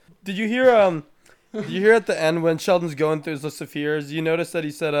Did you hear did you hear at the end when Sheldon's going through his list of fears? You notice that he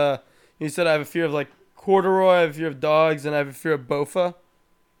said I have a fear of like corduroy, I have a fear of dogs, and I have a fear of bofa.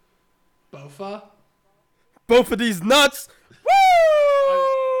 Bofa? Both of these nuts. Woo!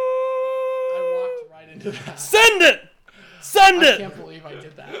 I walked right into that. Send it. I can't believe I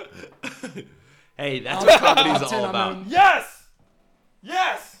did that. Hey, that's what comedy's all about. Yes.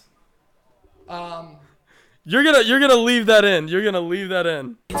 You're gonna leave that in. You're gonna leave that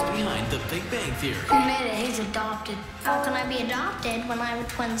in. It's behind the Big Bang Theory. Who made it? He's adopted. How can I be adopted when I have a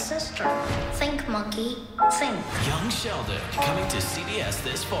twin sister? Think, monkey. Think. Young Sheldon coming to CBS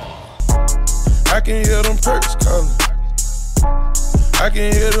this fall. I can hear them perks calling. I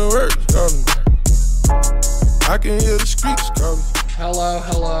can hear the words calling. I can hear the streets calling.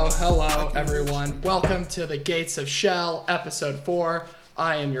 Hello, everyone. Welcome to the Gates of Shell, episode 4.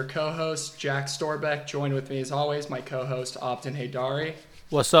 I am your co-host, Jack Storbeck. Joined with me, as always, my co-host, Aubtin Haydari.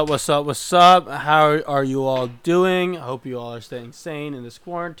 What's up? How are you all doing? I hope you all are staying sane in this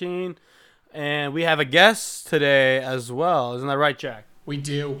quarantine. And we have a guest today as well. Isn't that right, Jack? We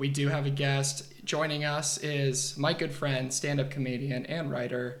do have a guest. Joining us is my good friend, stand-up comedian and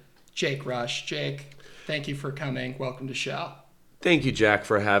writer, Jake Rush. Jake, thank you for coming. Welcome to Shell. Thank you, Jack,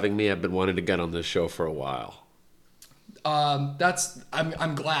 for having me. I've been wanting to get on this show for a while. I'm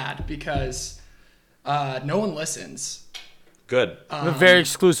glad because no one listens. Good. A very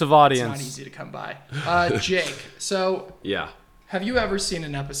exclusive audience. It's not easy to come by. Jake, so Yeah. Have you ever seen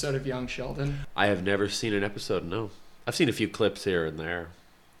an episode of Young Sheldon? I have never seen an episode, no. I've seen a few clips here and there.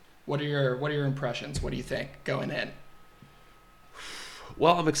 What are your impressions? What do you think going in?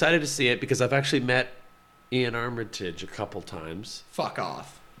 Well, I'm excited to see it because I've actually met Ian Armitage a couple times. Fuck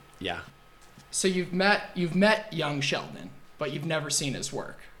off. Yeah. So you've met Young Sheldon, but you've never seen his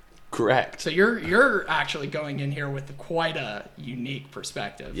work. Correct. So you're actually going in here with quite a unique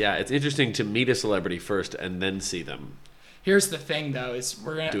perspective. Yeah, it's interesting to meet a celebrity first and then see them. Here's the thing, though, is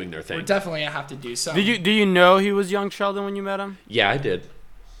doing their thing. We're definitely gonna have to do something. Do you know he was Young Sheldon when you met him? Yeah, I did.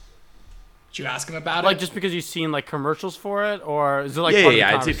 Did you ask him about it? Like just because you've seen like commercials for it, or is it like Yeah, part of the I'd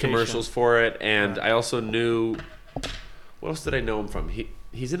seen conversation? commercials for it, and Yeah. I also knew. What else did I know him from?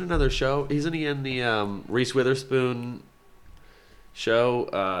 He's in another show. Isn't he in the Reese Witherspoon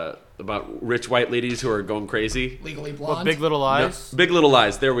show about rich white ladies who are going crazy? Legally Blonde. What, Big Little Lies? No, Big Little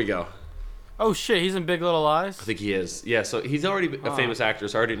Lies. There we go. Oh shit, he's in Big Little Lies. I think he is. Yeah, so he's already a famous actor,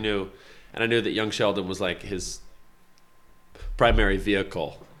 so I already knew. And I knew that Young Sheldon was like his primary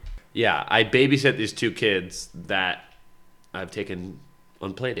vehicle. Yeah, I babysit these two kids that I've taken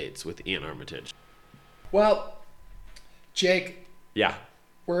on play dates with Ian Armitage. Well, Jake, Yeah.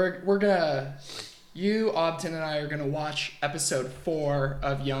 we're gonna, you, Aubtin, and I are gonna watch episode 4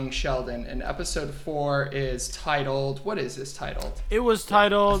 of Young Sheldon, and episode 4 is titled. What is this titled? It was A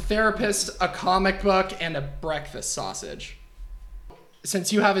titled. Therapist, a Comic Book, and a Breakfast Sausage.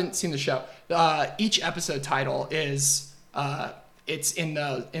 Since you haven't seen the show, each episode title is it's in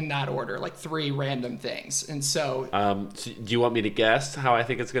that order, like 3 random things, and so. So do you want me to guess how I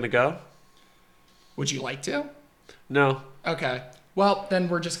think it's gonna go? Would you like to? No. Okay. Well, then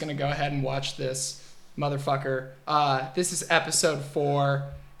we're just going to go ahead and watch this motherfucker. This is episode 4,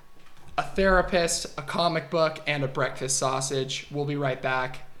 A Therapist, a Comic Book, and a Breakfast Sausage. We'll be right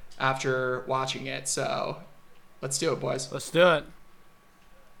back after watching it. So let's do it, boys. Let's do it.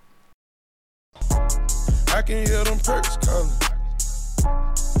 I can hear them perks calling.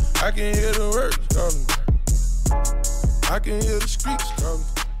 I can hear the words calling. I can hear the streets calling.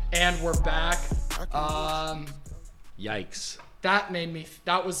 And we're back. Yikes.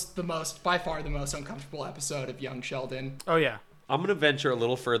 That was by far the most uncomfortable episode of Young Sheldon. Oh yeah. I'm going to venture a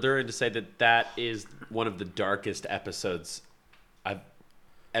little further and to say that is one of the darkest episodes I've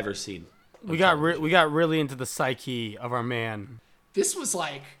ever seen. We got really into the psyche of our man. This was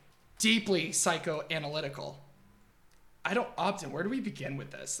like deeply psychoanalytical. Aubtin, where do we begin with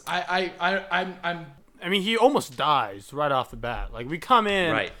this? I'm I mean, he almost dies right off the bat. Like we come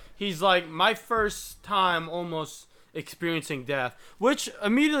in, Right. He's like my first time almost experiencing death, which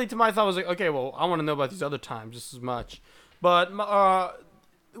immediately to my thought was like, okay, well, I want to know about these other times just as much. But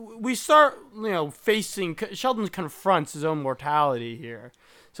we start, facing Sheldon confronts his own mortality here,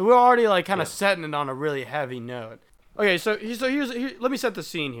 so we're already like kind of setting it on a really heavy note. Okay, so here's let me set the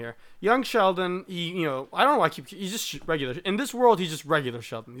scene here. Young Sheldon, I don't know why he's just regular. In this world, he's just regular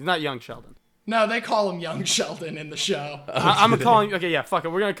Sheldon. He's not Young Sheldon. No, they call him Young Sheldon in the show. I'm gonna call him. Okay, yeah, fuck it.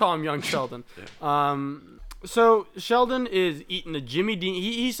 We're gonna call him Young Sheldon. So Sheldon is eating a Jimmy Dean.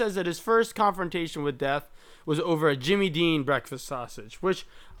 He says that his first confrontation with death was over a Jimmy Dean breakfast sausage, which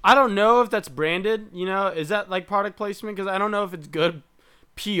I don't know if that's branded. Is that like product placement? Because I don't know if it's good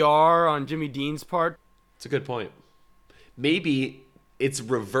PR on Jimmy Dean's part. It's a good point. Maybe it's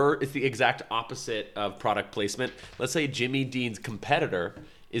the exact opposite of product placement. Let's say Jimmy Dean's competitor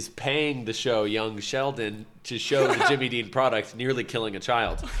is paying the show Young Sheldon to show the Jimmy Dean product, nearly killing a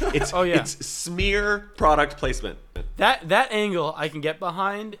child. It's it's smear product placement. That angle I can get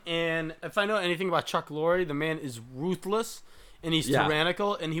behind, and if I know anything about Chuck Lorre, the man is ruthless and he's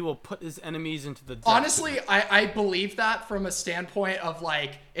tyrannical, and he will put his enemies into the depths. Honestly, I believe that from a standpoint of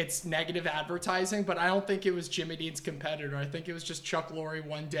like it's negative advertising, but I don't think it was Jimmy Dean's competitor. I think it was just Chuck Lorre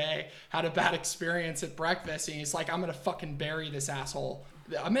one day had a bad experience at breakfast, and he's like, I'm gonna fucking bury this asshole.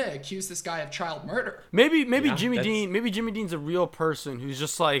 I'm gonna accuse this guy of child murder. Maybe Jimmy Dean's a real person who's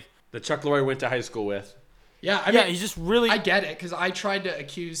just like that Chuck Lorre went to high school with. Yeah, I mean, he's just really... I get it, because I tried to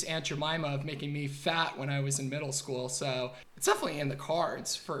accuse Aunt Jemima of making me fat when I was in middle school, so it's definitely in the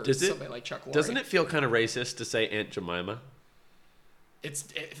cards for somebody like Chuck Lorre. Doesn't it feel kind of racist to say Aunt Jemima? It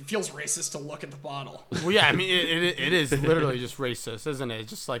feels racist to look at the bottle. Well, yeah, I mean, it is literally just racist, isn't it?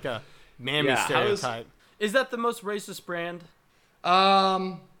 It's just like a mammy stereotype. Is that the most racist brand?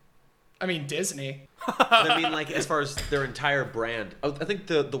 I mean, Disney. I mean, like, as far as their entire brand, I think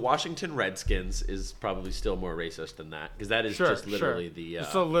the Washington Redskins is probably still more racist than that, because that is just literally the...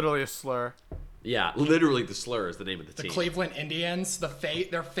 It's literally a slur. Yeah, literally the slur is the name of the team. The Cleveland Indians,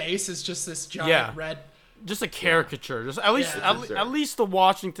 their face is just this giant red... Just a caricature. Just at least the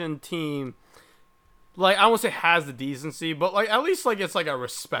Washington team, like, I won't say has the decency, but like at least like it's like a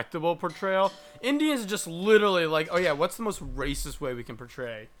respectable portrayal. Indians are just literally like, oh yeah, what's the most racist way we can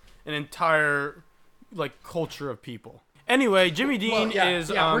portray an entire like culture of people? Anyway, Jimmy Dean is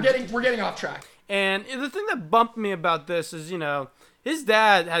we're getting off track. And the thing that bumped me about this is, his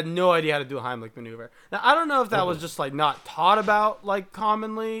dad had no idea how to do a Heimlich maneuver. Now, I don't know if that was just like not taught about like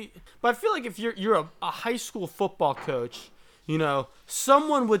commonly, but I feel like if you're a high school football coach,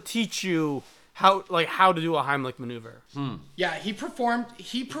 someone would teach you how to do a Heimlich maneuver. Yeah, he performed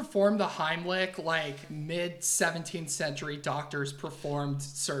the Heimlich like mid 17th century doctors performed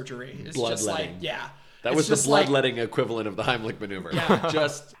surgery. It's bloodletting. That it's was the bloodletting equivalent of the Heimlich maneuver. Yeah.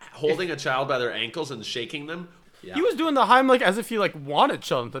 Just holding a child by their ankles and shaking them. Yeah. He was doing the Heimlich as if he like wanted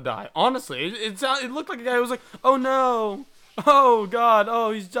Sheldon to die. Honestly, it looked like a guy who was like, "Oh no, oh god,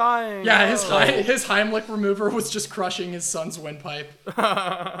 oh he's dying." Yeah, his Heimlich remover was just crushing his son's windpipe.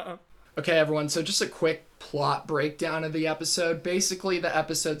 Okay, everyone, so just a quick plot breakdown of the episode. Basically, the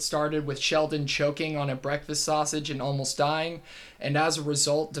episode started with Sheldon choking on a breakfast sausage and almost dying, and as a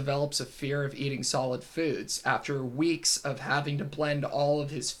result develops a fear of eating solid foods. After weeks of having to blend all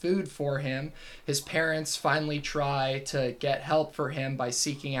of his food for him, his parents finally try to get help for him by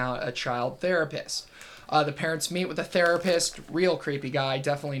seeking out a child therapist. The parents meet with a therapist, real creepy guy,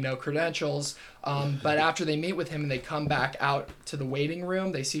 definitely no credentials. But after they meet with him and they come back out to the waiting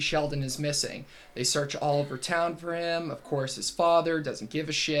room, they see Sheldon is missing. They search all over town for him. Of course, his father doesn't give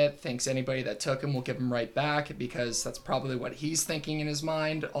a shit, thinks anybody that took him will give him right back, because that's probably what he's thinking in his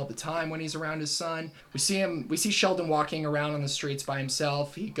mind all the time when he's around his son. We see Sheldon walking around on the streets by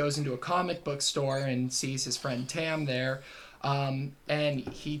himself. He goes into a comic book store and sees his friend Tam there. And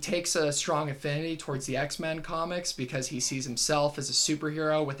he takes a strong affinity towards the X-Men comics because he sees himself as a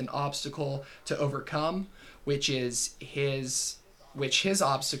superhero with an obstacle to overcome, which his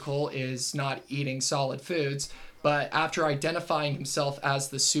obstacle is not eating solid foods. But after identifying himself as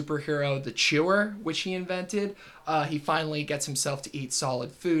the superhero, the Chewer, which he invented, he finally gets himself to eat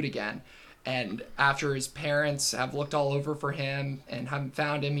solid food again. And after his parents have looked all over for him and haven't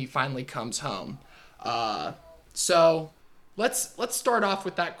found him, he finally comes home. So let's start off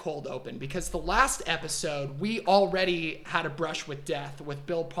with that cold open, because the last episode we already had a brush with death with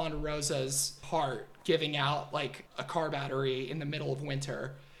Bill Ponderosa's heart giving out like a car battery in the middle of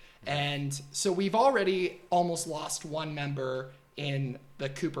winter. And so we've already almost lost one member in the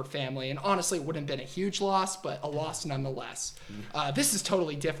Cooper family, and honestly it wouldn't have been a huge loss, but a loss nonetheless. This is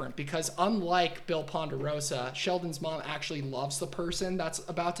totally different because unlike Bill Ponderosa, Sheldon's mom actually loves the person that's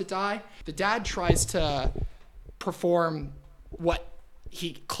about to die. The dad tries to perform what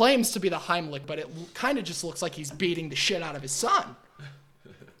he claims to be the Heimlich, but it kind of just looks like he's beating the shit out of his son.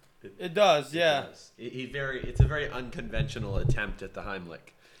 It does, yeah. It does. It's a very unconventional attempt at the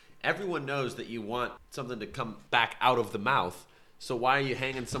Heimlich. Everyone knows that you want something to come back out of the mouth, so why are you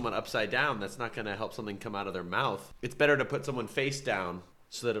hanging someone upside down? That's not going to help something come out of their mouth. It's better to put someone face down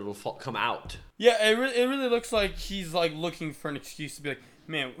so that it'll come out. Yeah, it really looks like he's like looking for an excuse to be like,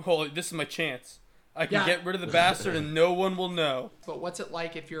 man, holy, this is my chance. I can get rid of the bastard and no one will know. But what's it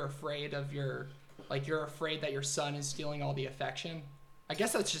like if you're afraid of you're afraid that your son is stealing all the affection? I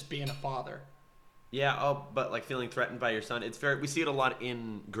guess that's just being a father. Yeah, but like feeling threatened by your son. We see it a lot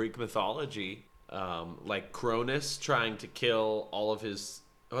in Greek mythology. Like Cronus trying to kill all of his,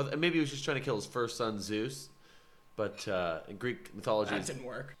 or maybe he was just trying to kill his first son Zeus. But in Greek mythology, That didn't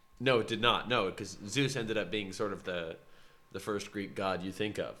work. No, it did not. No, because Zeus ended up being sort of the first Greek god you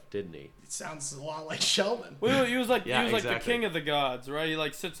think of, didn't he? It sounds a lot like Sheldon. Well, he was like exactly. the king of the gods, right? He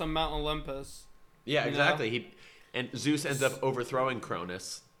like sits on Mount Olympus. Yeah, exactly. And Zeus ends up overthrowing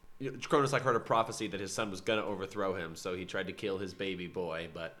Cronus. Cronus heard a prophecy that his son was gonna overthrow him, so he tried to kill his baby boy,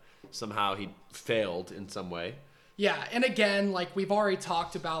 but somehow he failed in some way. Yeah, and again, like we've already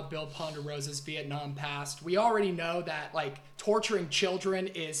talked about Bill Ponderosa's Vietnam past. We already know that like torturing children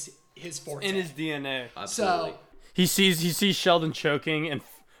is his forte. In his DNA. Absolutely. So He sees Sheldon choking, and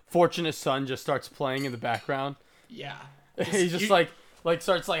Fortunate Son just starts playing in the background. yeah. He's just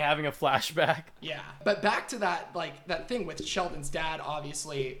starts like having a flashback. Yeah. But back to that thing with Sheldon's dad,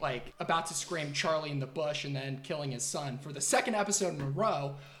 obviously, like, about to scream Charlie in the bush and then killing his son. For the second episode in a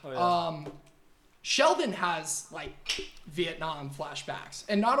row, Sheldon has, like, Vietnam flashbacks.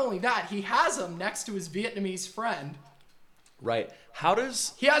 And not only that, he has them next to his Vietnamese friend. Right. How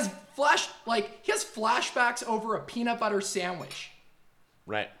does... He has flashbacks over a peanut butter sandwich.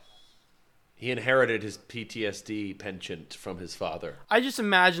 Right. He inherited his PTSD penchant from his father. I just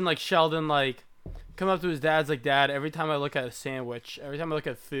imagine like Sheldon like come up to his dad's like, Dad, every time I look at a sandwich, every time I look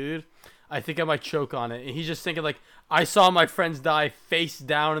at food, I think I might choke on it. And he's just thinking like, I saw my friends die face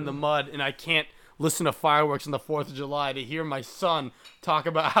down in the mud, and I can't listen to fireworks on the 4th of July to hear my son talk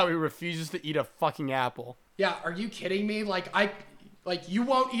about how he refuses to eat a fucking apple. Yeah, are you kidding me? Like, you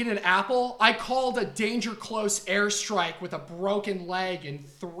won't eat an apple? I called a danger close airstrike with a broken leg and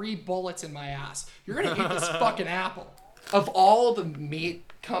 3 bullets in my ass. You're gonna eat this fucking apple. Of all the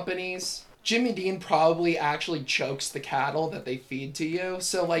meat companies, Jimmy Dean probably actually chokes the cattle that they feed to you.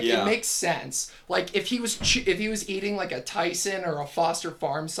 So, like, It makes sense. Like, if he was eating, like, a Tyson or a Foster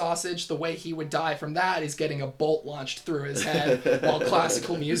Farm sausage, the way he would die from that is getting a bolt launched through his head while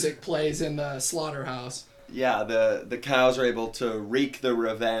classical music plays in the slaughterhouse. Yeah, the cows are able to wreak their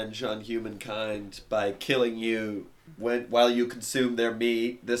revenge on humankind by killing you while you consume their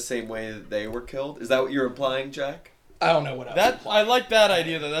meat the same way that they were killed. Is that what you're implying, Jack? I don't know what else. I like that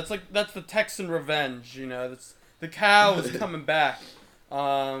idea though. That's the Texan revenge. You know, that's the cow is coming back.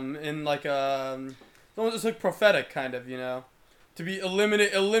 In like it's like prophetic kind of. You know, to be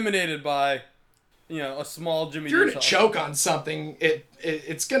eliminated by. You know, a small Jimmy Dean If you're gonna sausage. choke on something,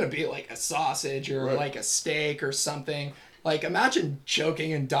 it's gonna be like a sausage or like a steak or something. Like, imagine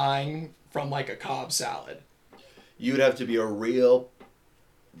choking and dying from like a Cobb salad. You'd have to be a real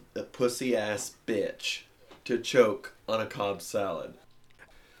pussy-ass bitch to choke on a Cobb salad.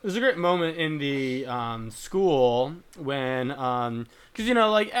 There's a great moment in the school when, because, you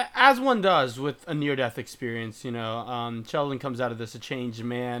know, like, as one does with a near-death experience, you know, Sheldon comes out of this a changed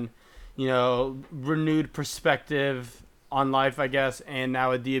man. You know, renewed perspective on life, I guess, and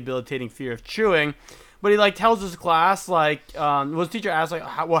now a debilitating fear of chewing. But he, like, tells his class, like, his teacher asks,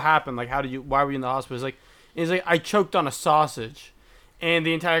 like, what happened? Like, why were you in the hospital? He's like, I choked on a sausage. And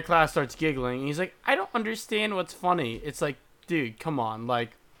the entire class starts giggling. And he's like, I don't understand what's funny. It's like, dude, come on.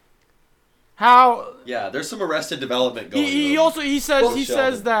 Like, how... Yeah, there's some Arrested Development going on. He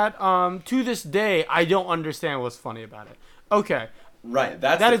says that, to this day, I don't understand what's funny about it. Okay. Right,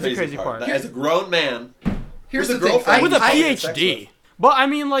 that is the crazy part. As a grown man, Here's with the a thing. girlfriend with a sex PhD. with. But I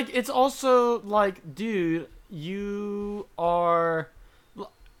mean, like, it's also like, dude, you are,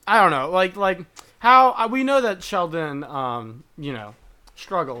 I don't know, like how we know that Sheldon, you know,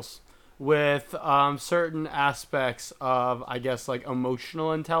 struggles with certain aspects of, I guess, like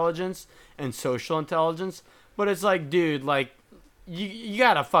emotional intelligence and social intelligence. But it's like, dude, like, you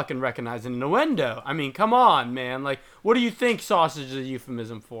gotta fucking recognize an innuendo. I mean, come on, man. Like, what do you think sausage is a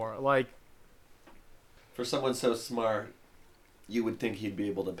euphemism for? Like, For someone so smart, you would think he'd be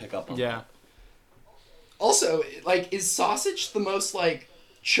able to pick up on that. Also, like, is sausage the most, like,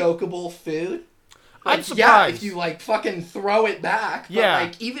 chokeable food? I'm Like, surprised. yeah, if you, like, fucking throw it back. But, Yeah.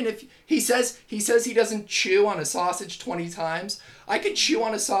 like, even if he says he doesn't chew on a sausage 20 times, I could chew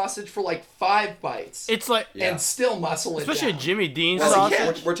on a sausage for, like, 5 bites. it's like, And still muscle it especially a down. Jimmy Dean Well,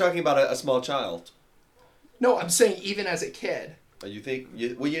 sausage. we're talking about a small child. No, I'm saying even as a kid. You think?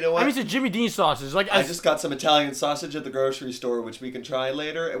 Well, you know what? I mean, it's a Jimmy Dean sausage. Like, I just got some Italian sausage at the grocery store, which we can try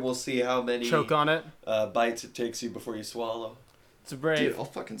later, and we'll see how many choke on it. bites it takes you before you swallow. It's brave. Dude, I'll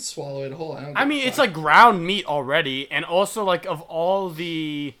fucking swallow it whole. I mean, it's like ground meat already, and also like of all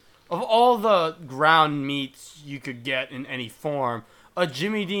the ground meats you could get in any form, a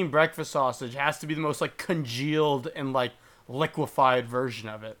Jimmy Dean breakfast sausage has to be the most like congealed and like liquefied version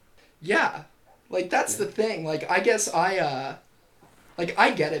of it. Yeah. Like, that's the thing. Like, I guess I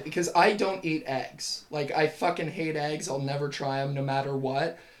get it because I don't eat eggs. Like, I fucking hate eggs. I'll never try them no matter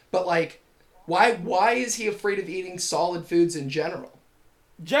what. But, like, why is he afraid of eating solid foods in general?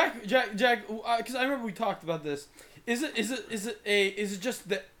 Jack, because I remember we talked about this. Is it just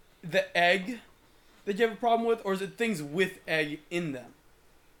the egg that you have a problem with, or is it things with egg in them?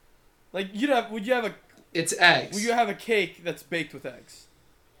 Like, It's eggs. Would you have a cake that's baked with eggs?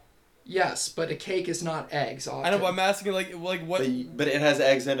 Yes, but a cake is not eggs. Often. I know, but I'm asking like what? But it has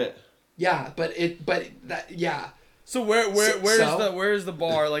eggs in it. Yeah, So where's the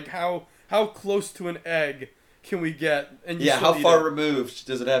bar? Like how close to an egg can we get? And how far removed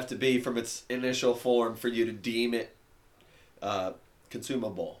does it have to be from its initial form for you to deem it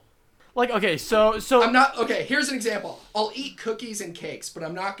consumable? Like, okay, so I'm not okay. Here's an example. I'll eat cookies and cakes, but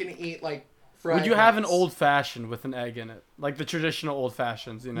I'm not gonna eat like fried. Would you have an nuts. old fashioned with an egg in it, like the traditional old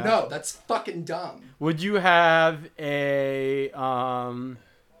fashions? You know. No, that's fucking dumb. Would you have a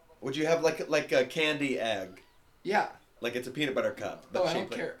Would you have like a candy egg? Yeah. Like it's a peanut butter cup. But I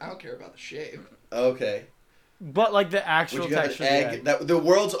don't care. I don't care about the shape. Okay. But like the actual Would you have texture an of egg? the egg. That the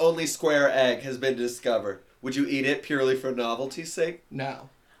world's only square egg has been discovered. Would you eat it purely for novelty's sake? No.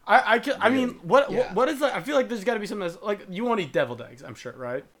 I mean, Yeah. what is that? I feel like there's got to be something that's like you won't eat deviled eggs. I'm sure,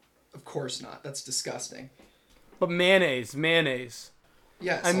 right? Of course not. That's disgusting. But mayonnaise.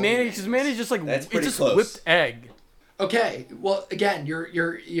 Yes. And mayonnaise is just like That's it's pretty just close. whipped egg. Okay. Well, again,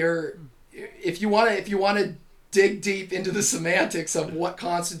 you're if you want to dig deep into the semantics of what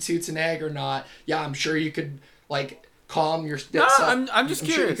constitutes an egg or not, yeah, I'm sure you could like calm yourself. I'm just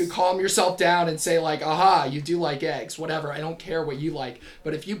Sure curious. you could calm yourself down and say like, aha, you do like eggs, whatever. I don't care what you like.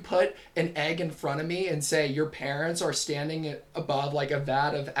 But if you put an egg in front of me and say your parents are standing above like a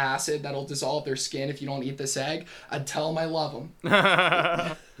vat of acid that'll dissolve their skin if you don't eat this egg, I'd tell them I love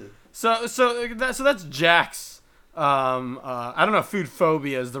them. So that's Jack's. I don't know if food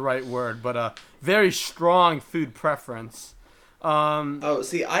phobia is the right word, but very strong food preference.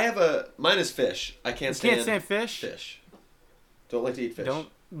 See, mine is fish. I can't stand fish. Fish. Don't like to eat fish.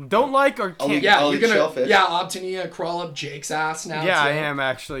 Don't like or can't. Yeah, I'll you're eat gonna. shellfish. Yeah, Aubtin, you gonna crawl up Jake's ass now? Yeah, too? I am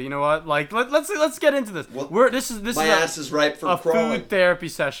actually. You know what? Like, let's get into this. Well, This My ass is ripe for a crawling. food therapy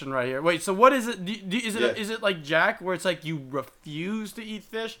session right here. Wait, so what is it? Is it Yeah. is it like Jack, where it's like you refuse to eat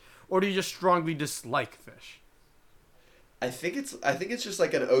fish, or do you just strongly dislike fish? I think it's just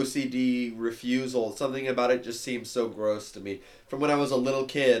like an OCD refusal. Something about it just seems so gross to me. From when I was a little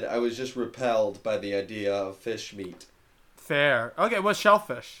kid, I was just repelled by the idea of fish meat. Fair. Okay, what's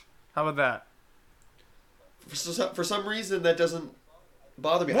shellfish? How about that? For some reason, that doesn't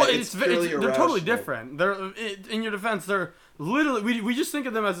bother me. Well, It's purely they're totally irrational. different. In your defense, they're literally we just think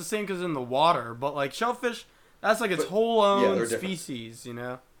of them as the same because in the water, but like shellfish, that's like its whole own they're different. species, you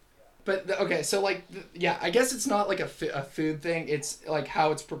know. But okay, so like, yeah, I guess it's not like a food thing. It's like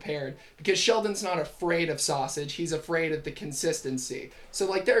how it's prepared. Because Sheldon's not afraid of sausage; he's afraid of the consistency. So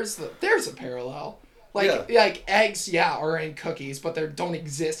like, there's a parallel. Like eggs, yeah, are in cookies, but they don't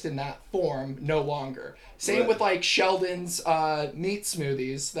exist in that form no longer. Same Right. with like Sheldon's meat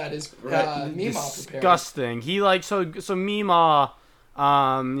smoothies that is Meemaw prepared. Disgusting. He like so Meemaw,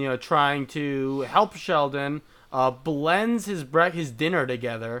 trying to help Sheldon, blends his dinner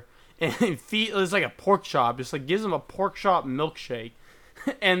together. And it's like a pork chop, just like gives him a pork chop milkshake,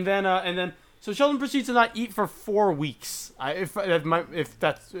 and then so Sheldon proceeds to not eat for 4 weeks. If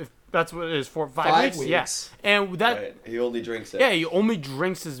that's what it is, 5 weeks, yeah. And that Right. He only drinks it. yeah, he only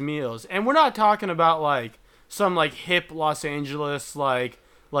drinks his meals, and we're not talking about like some like hip Los Angeles like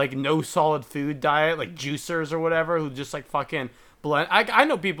no solid food diet like juicers or whatever who just like fucking blend. I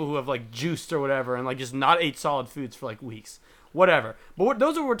know people who have like juiced or whatever and like just not ate solid foods for like weeks. Whatever. But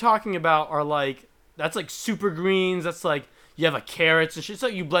those that we're talking about are like, that's like super greens. That's like, you have a carrots and shit. It's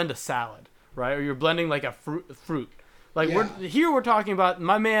like you blend a salad, right? Or you're blending like a fruit. Like Yeah. we're talking about,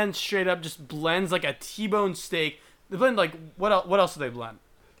 my man straight up just blends like a T-bone steak. They blend like, what else do they blend?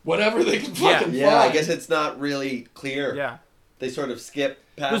 Whatever they can fucking Yeah, I find. guess it's not really clear. Yeah. They sort of skip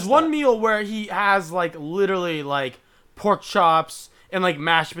past There's one that. meal where he has like literally like pork chops and like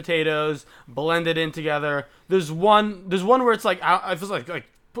mashed potatoes blended in together. There's one where it's like I feel like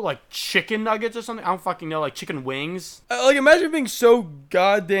put like chicken nuggets or something. I don't fucking know, like chicken wings. Like imagine being so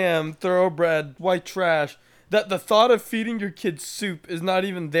goddamn thoroughbred white trash that the thought of feeding your kid soup is not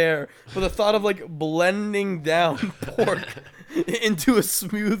even there, but the thought of like blending down pork into a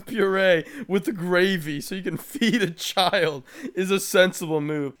smooth puree with the gravy so you can feed a child is a sensible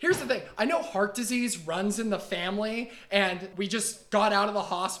move. Here's the thing. I know heart disease runs in the family, and we just got out of the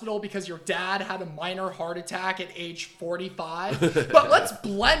hospital because your dad had a minor heart attack at age 45. But let's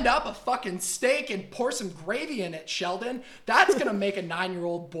blend up a fucking steak and pour some gravy in it, Sheldon. That's gonna make a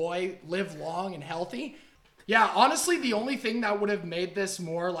 9-year-old boy live long and healthy. Yeah, honestly, the only thing that would have made this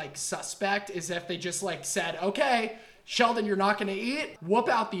more like suspect is if they just like said, okay, Sheldon, you're not gonna eat, whoop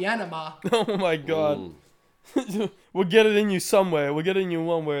out the enema. Oh my god. We'll get it in you some way. We'll get it in you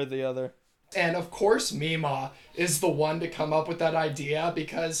one way or the other. And of course, Mima is the one to come up with that idea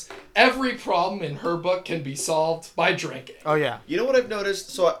because every problem in her book can be solved by drinking. Oh yeah. You know what I've noticed?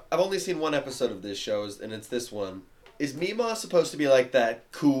 So I've only seen one episode of this show, and it's this one. Is Mima supposed to be like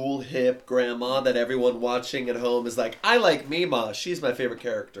that cool, hip grandma that everyone watching at home is like, I like Mima. She's my favorite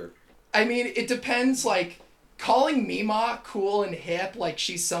character. I mean, it depends, like, calling Mima cool and hip, like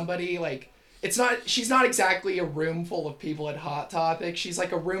she's somebody, like, she's not exactly a room full of people at Hot Topic. She's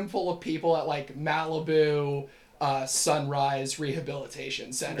like a room full of people at, like, Malibu Sunrise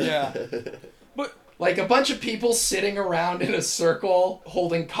Rehabilitation Center. Yeah. But like a bunch of people sitting around in a circle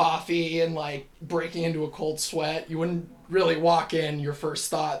holding coffee and like breaking into a cold sweat. You wouldn't really walk in, your first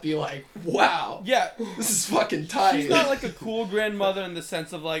thought be like, wow, yeah, this is fucking tight. She's not like a cool grandmother in the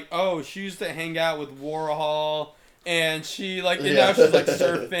sense of like, oh, she used to hang out with Warhol and she like, and now she's like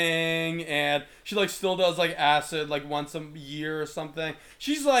surfing and she like still does like acid like once a year or something.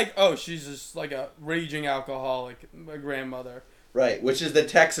 She's like, oh, she's just like a raging alcoholic, a grandmother. Right, which is the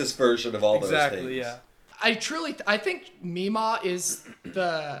Texas version of all those things. Exactly, yeah. I think Mima is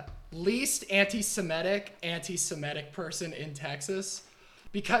the least anti-Semitic person in Texas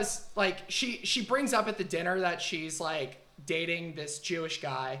because like she brings up at the dinner that she's like dating this Jewish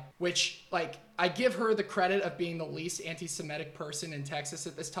guy, which like I give her the credit of being the least anti-Semitic person in Texas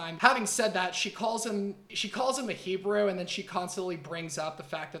at this time. Having said that, she calls him a Hebrew, and then she constantly brings up the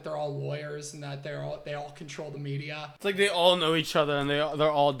fact that they're all lawyers and that they all control the media. It's like they all know each other and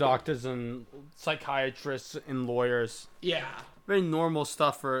they're all doctors and psychiatrists and lawyers. Yeah. Very normal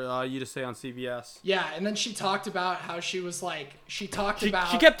stuff for you to say on CBS. Yeah, and then she talked about how she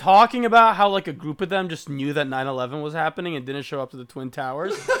kept talking about how like a group of them just knew that 9/11 was happening and didn't show up to the Twin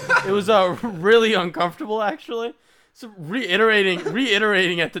Towers. It was really uncomfortable actually. So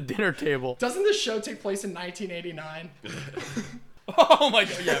reiterating at the dinner table. Doesn't this show take place in 1989? Oh my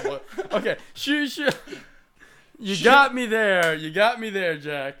god! Yeah. Well, okay. You got me there,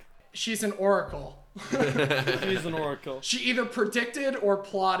 Jack. She's an oracle. She's an oracle. She either predicted or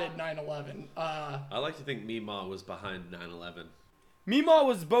plotted 9/11. I like to think Mima was behind 9/11. Mima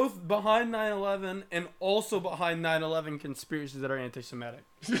was both behind 9/11 and also behind 9/11 conspiracies that are anti-Semitic.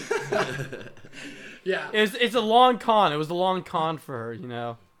 Yeah. It's a long con. It was a long con for her, you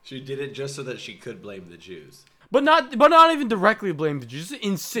know. She did it just so that she could blame the Jews. But not even directly blame the Jews. Just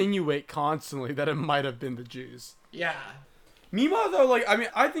insinuate constantly that it might have been the Jews. Yeah. Mima, though, like, I mean,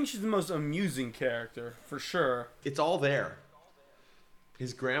 I think she's the most amusing character, for sure. It's all there.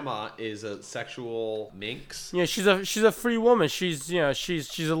 His grandma is a sexual minx. Yeah, she's a free woman. She's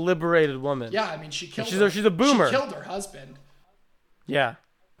a liberated woman. Yeah, I mean, she's a boomer. She killed her husband. Yeah.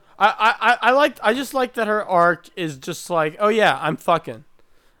 I just like that her arc is just like, oh yeah, I'm fucking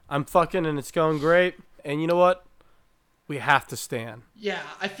and it's going great. And you know what? We have to stand. Yeah,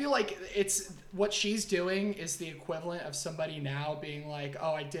 I feel like it's what she's doing is the equivalent of somebody now being like,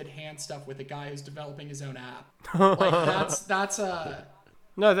 "Oh, I did hand stuff with a guy who's developing his own app." Like that's a.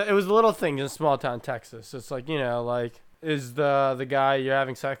 No, it was a little thing in small town Texas. It's like, you know, like, is the guy you're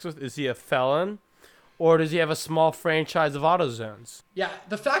having sex with, is he a or does he have a small franchise of AutoZones? Yeah,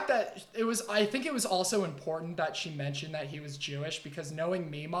 the fact that I think it was also important that she mentioned that he was Jewish because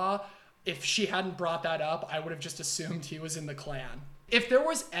knowing Mima, if she hadn't brought that up, I would have just assumed he was in the Klan. If there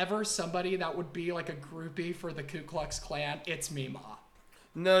was ever somebody that would be like a groupie for the Ku Klux Klan, it's Mima.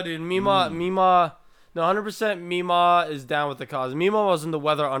 No, dude, Mima, no, 100% Mima is down with the cause. Mima was in the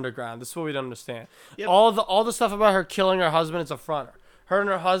Weather Underground. This is what we don't understand. Yep. All the stuff about her killing her husband is a front. Her and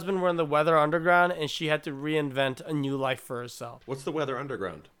her husband were in the Weather Underground, and she had to reinvent a new life for herself. What's the Weather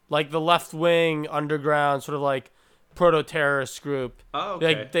Underground? Like the left-wing underground, sort of like proto-terrorist group. Oh,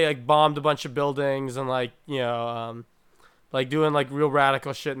 okay. They like bombed a bunch of buildings and like, you know, like doing like real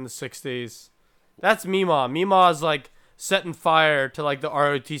radical shit in the 60s. That's Mima. Mima is like setting fire to like the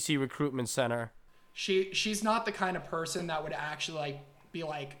ROTC recruitment center. She's not the kind of person that would actually like be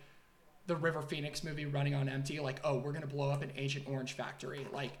like the River Phoenix movie Running on Empty, like, oh, we're gonna blow up an Agent Orange factory.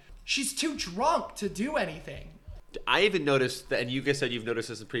 Like, she's too drunk to do anything. I even noticed that, and you guys said you've noticed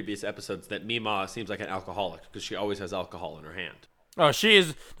this in previous episodes, that Mima seems like an alcoholic because she always has alcohol in her hand. Oh, she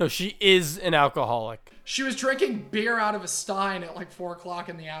is an alcoholic. She was drinking beer out of a stein at like 4 o'clock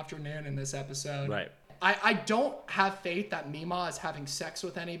in the afternoon in this episode. Right. I don't have faith that Mima is having sex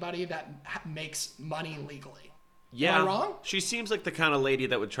with anybody that makes money legally. Yeah. Am I wrong? She seems like the kind of lady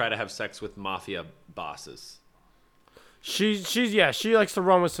that would try to have sex with mafia bosses. She likes to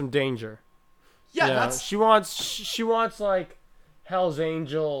run with some danger. Yeah, You know, that's she wants like Hell's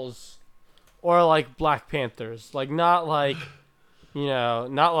Angels or like Black Panthers, like not like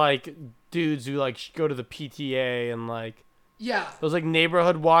not like dudes who like go to the PTA and like those like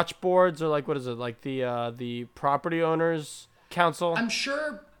neighborhood watch boards, or like what is it, like the property owners council. I'm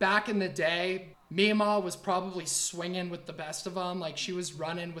sure back in the day, Mima was probably swinging with the best of them. Like she was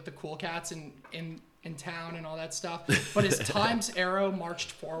running with the cool cats in town and all that stuff. But as time's arrow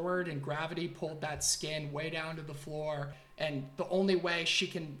marched forward and gravity pulled that skin way down to the floor, and the only way she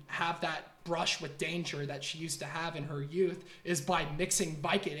can have that brush with danger that she used to have in her youth is by mixing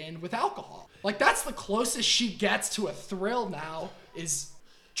Vicodin with alcohol. Like that's the closest she gets to a thrill now, is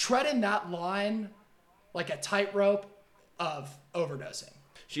treading that line like a tightrope of overdosing.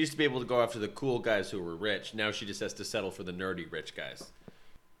 She used to be able to go after the cool guys who were rich. Now she just has to settle for the nerdy rich guys.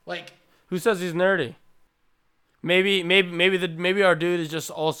 Like, who says he's nerdy? Maybe our dude is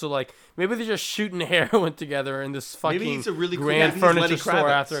just also like, maybe they're just shooting heroin together in this fucking Maybe he's a really grand cool, furniture Lenny store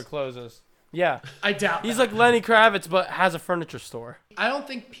Kravitz. after it closes. Yeah, I doubt he's that. like Lenny Kravitz, but has a furniture store. I don't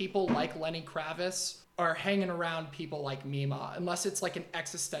think people like Lenny Kravitz are hanging around people like Mima, unless it's like an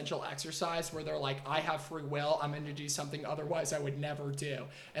existential exercise where they're like, I have free will, I'm going to do something otherwise I would never do.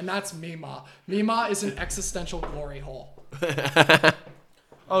 And that's Mima. Mima is an existential glory hole.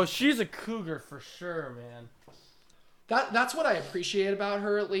 Oh, she's a cougar for sure, man. That's what I appreciate about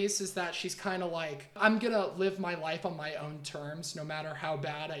her, at least, is that she's kind of like, I'm going to live my life on my own terms, no matter how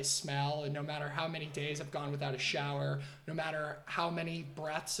bad I smell, and no matter how many days I've gone without a shower, no matter how many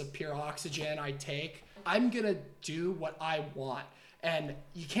breaths of pure oxygen I take. I'm going to do what I want. And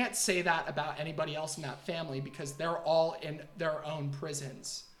you can't say that about anybody else in that family because they're all in their own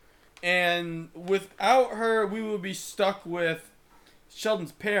prisons. And without her, we would be stuck with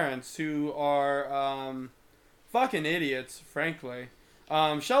Sheldon's parents, who are fucking idiots, frankly.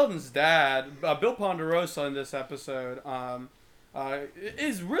 Sheldon's dad, Bill Ponderosa, in this episode,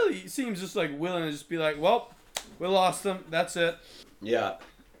 seems just like willing to just be like, well, we lost him. That's it. Yeah.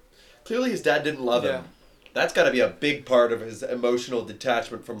 Clearly his dad didn't love him. That's got to be a big part of his emotional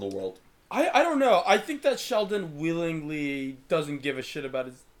detachment from the world. I don't know. I think that Sheldon willingly doesn't give a shit about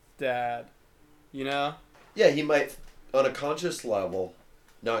his dad. You know? Yeah, he might, on a conscious level,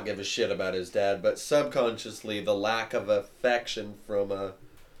 not give a shit about his dad, but subconsciously the lack of affection from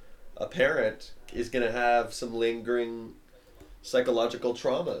a parent is going to have some lingering psychological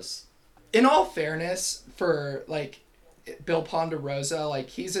traumas. In all fairness, for like Bill Ponderosa, like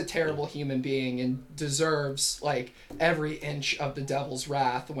he's a terrible human being and deserves like every inch of the devil's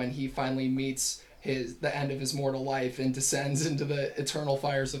wrath when he finally meets the end of his mortal life and descends into the eternal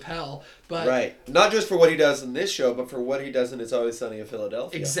fires of hell. But right, not just for what he does in this show, but for what he does in It's Always Sunny in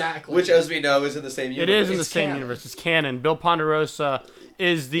Philadelphia. Exactly. Which, as we know, is in the same universe. It is in the same universe. It's canon. Bill Ponderosa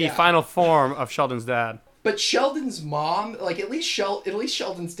is the final form of Sheldon's dad. But Sheldon's mom, like at least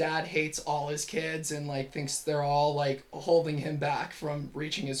Sheldon's dad hates all his kids and like thinks they're all like holding him back from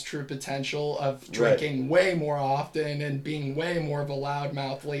reaching his true potential of drinking way more often and being way more of a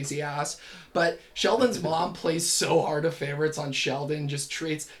loudmouth lazy ass. But Sheldon's mom plays so hard of favorites on Sheldon, just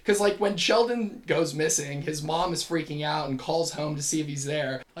treats, because like when Sheldon goes missing, his mom is freaking out and calls home to see if he's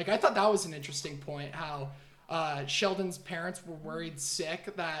there. Like I thought that was an interesting point, how Sheldon's parents were worried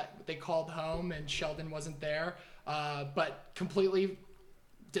sick that they called home and Sheldon wasn't there, but completely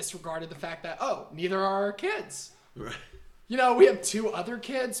disregarded the fact that, neither are our kids. Right. You know, we have 2 other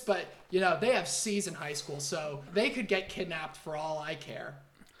kids, but, you know, they have C's in high school, so they could get kidnapped for all I care.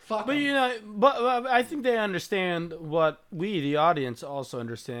 Fuck But, 'em. you know, but I think they understand what we, the audience, also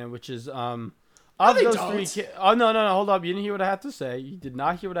understand, which is, of they those don't. 3 kids. Oh, no, hold up. You didn't hear what I have to say. You did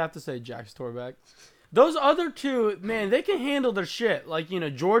not hear what I have to say, Jack Torbeck. Those other 2, man, they can handle their shit. Like, you know,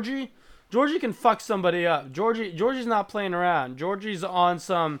 Georgie can fuck somebody up. Georgie's not playing around. Georgie's on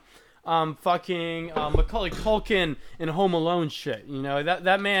some fucking Macaulay Culkin in Home Alone shit. You know,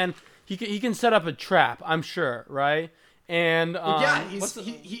 that man, he can set up a trap, I'm sure, right? And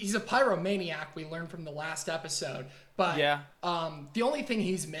he's a pyromaniac, we learned from the last episode. But the only thing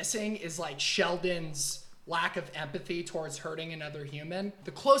he's missing is like Sheldon's lack of empathy towards hurting another human.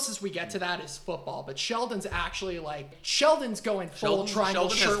 The closest we get to that is football, but Sheldon's actually like, Sheldon's going full triangle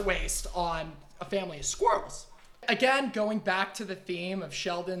shirtwaist on a family of squirrels. Again, going back to the theme of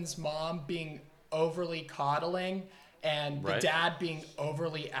Sheldon's mom being overly coddling and the dad being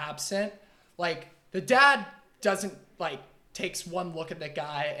overly absent. Like, the dad doesn't, like, takes one look at the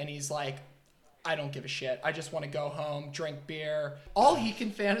guy and he's like, I don't give a shit. I just want to go home, drink beer. All he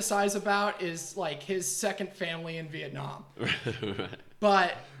can fantasize about is, like, his second family in Vietnam.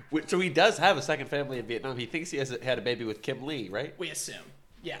 But... So he does have a second family in Vietnam. He thinks he had a baby with Kim Lee, right? We assume.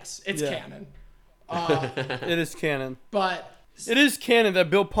 Yes, it's canon. It is canon. But... It is canon that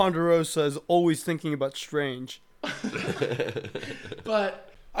Bill Ponderosa is always thinking about Strange. But...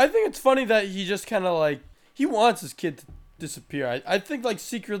 I think it's funny that he just kind of, like, he wants his kid to disappear. I think, like,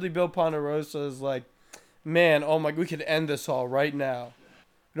 secretly Bill Ponderosa is like, man, oh my, we could end this all right now.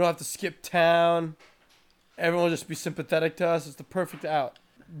 We don't have to skip town. Everyone will just be sympathetic to us. It's the perfect out.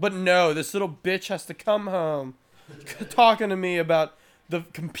 But no, this little bitch has to come home talking to me about the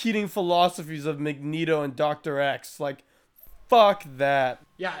competing philosophies of Magneto and Dr. X. Like, fuck that.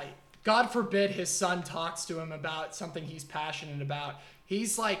 Yeah, God forbid his son talks to him about something he's passionate about.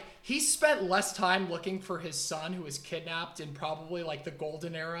 He's like, he spent less time looking for his son who was kidnapped in probably like the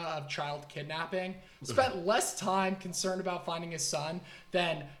golden era of child kidnapping. Spent less time concerned about finding his son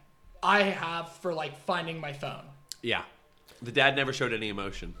than I have for like finding my phone. Yeah. The dad never showed any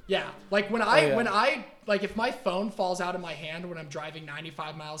emotion. Yeah. Like when I like if my phone falls out of my hand when I'm driving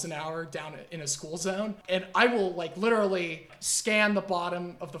 95 miles an hour down in a school zone, and I will like literally scan the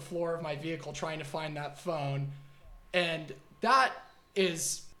bottom of the floor of my vehicle trying to find that phone. And that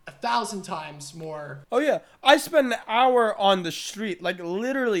is 1,000 times more. Oh yeah, I spent an hour on the street, like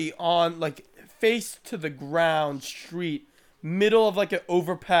literally on like face to the ground street, middle of like an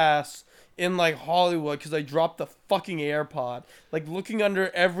overpass in like Hollywood because I dropped the fucking AirPod, like looking under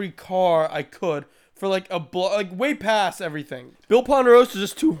every car I could for like like way past everything. Bill Ponderosa is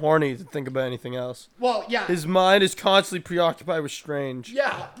just too horny to think about anything else. Well, yeah. His mind is constantly preoccupied with Strange.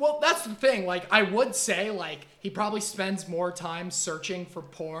 Yeah, well, that's the thing. Like, I would say, like, he probably spends more time searching for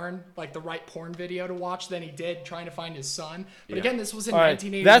porn, like the right porn video to watch, than he did trying to find his son. But again, this was in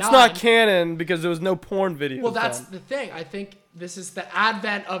 1989. That's not canon because there was no porn video. Well, that's the thing. I think this is the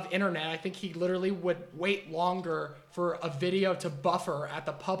advent of internet. I think he literally would wait longer for a video to buffer at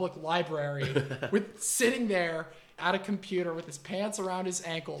the public library with sitting there at a computer with his pants around his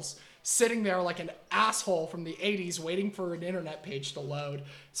ankles, sitting there like an asshole from the 80s waiting for an internet page to load.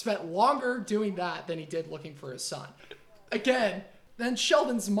 Spent longer doing that than he did looking for his son. Again, then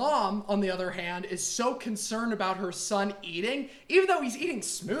Sheldon's mom, on the other hand, is so concerned about her son eating, even though he's eating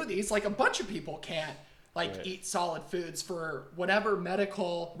smoothies, like a bunch of people can't eat solid foods for whatever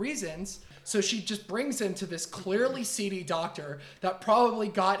medical reasons. So she just brings him to this clearly seedy doctor that probably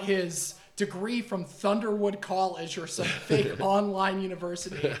got his degree from Thunderwood College or some fake online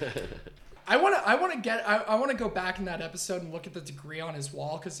university. I want to go back in that episode and look at the degree on his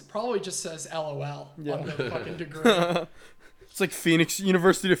wall because it probably just says LOL on the fucking degree. It's like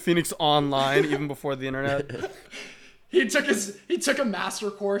University of Phoenix Online, even before the internet. He took a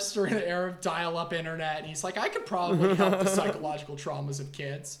master course during the era of dial-up internet, and he's like, I could probably help the psychological traumas of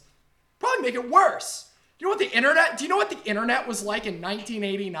kids. Probably make it worse. Do you know what the internet was like in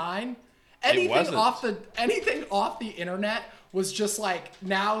 1989? Anything off the internet was just like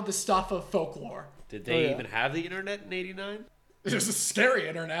now the stuff of folklore. Did they even have the internet in 89? It was a scary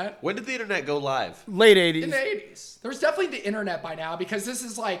internet. When did the internet go live? Late 80s. In the 80s. There was definitely the internet by now because this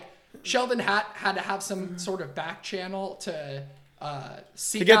is like Sheldon had to have some sort of back channel to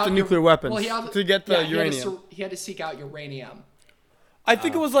seek out... To get the nuclear weapons. Well, to get the uranium. He had to seek out uranium. I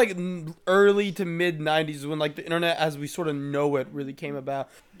think it was like early to mid 90s when like the internet as we sort of know it really came about.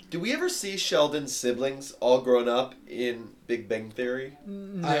 Do we ever see Sheldon's siblings all grown up in Big Bang Theory?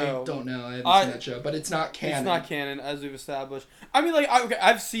 No. I don't know. I haven't seen that show, but it's not canon. It's not canon, as we've established. I mean, like,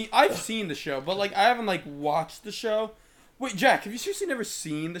 I've seen the show, but like I haven't like watched the show. Wait, Jack, have you seriously never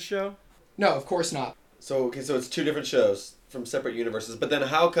seen the show? No, of course not. So it's two different shows from separate universes. But then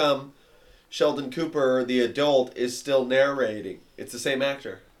how come Sheldon Cooper, the adult, is still narrating? It's the same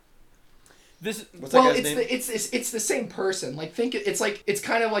actor. What's that guy's name? It's the same person. Like it's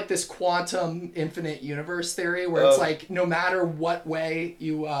kind of like this quantum infinite universe theory where it's like no matter what way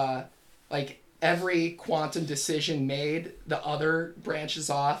you like every quantum decision made, the other branches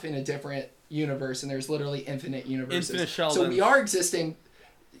off in a different universe, and there's literally infinite universes. Infinite Sheldon. So we are existing,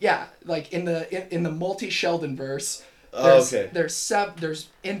 like in the multi-Sheldon verse. There's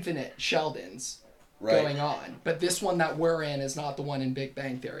infinite Sheldons going on, but this one that we're in is not the one in Big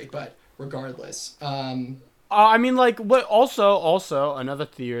Bang Theory. But regardless, I mean, like, what? Also another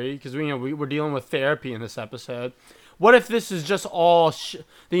theory because we're dealing with therapy in this episode. what if this is just all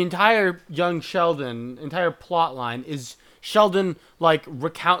the entire young Sheldon, entire plot line is Sheldon like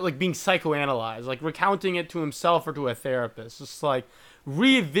being psychoanalyzed, like recounting it to himself or to a therapist, just like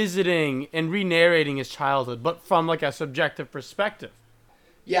revisiting and re-narrating his childhood, but from like a subjective perspective.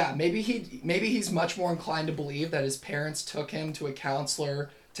 Yeah, maybe he's much more inclined to believe that his parents took him to a counselor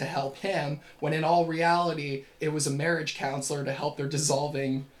to help him, when in all reality, it was a marriage counselor to help their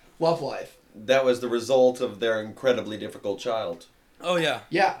dissolving love life. That was the result of their incredibly difficult child. Oh, yeah.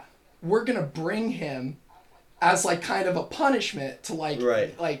 Yeah. We're going to bring him as, like, kind of a punishment to, like,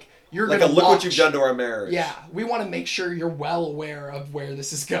 right. like you're like going to look what you've done to our marriage. Yeah. We want to make sure you're well aware of where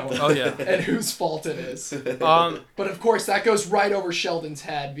this is going. Oh, yeah. And whose fault it is. But, of course, that goes right over Sheldon's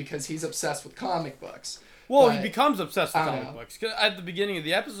head because he's obsessed with comic books. Well, But he becomes obsessed with comic books. 'Cause at the beginning of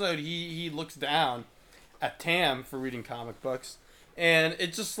the episode, he looks down at Tam for reading comic books, and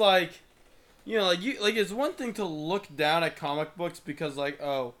it's just like, you know, like it's one thing to look down at comic books because like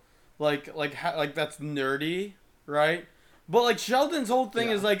like that's nerdy, right? But like Sheldon's whole thing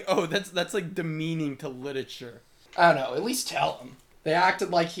is like, oh, that's like demeaning to literature. I don't know. At least tell him. They acted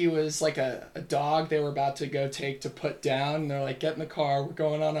like he was like a dog they were about to go take to put down. And they're like, get in the car. We're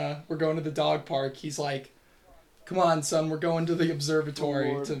going to the dog park. He's like, come on, son. We're going to the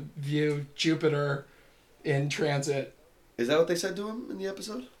observatory to view Jupiter in transit. Is that what they said to him in the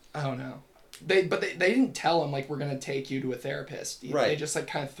episode? I don't know. They didn't tell him like we're gonna take you to a therapist. Right. They just like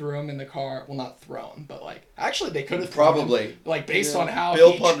kind of threw him in the car. Well, not throw him, but like actually they could have probably like based on how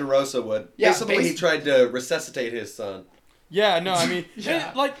Bill Ponderosa would. Yeah, basically he tried to resuscitate his son. Yeah, no, I mean,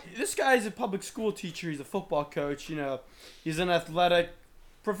 Yeah. like this guy's a public school teacher. He's a football coach. You know, he's an athletic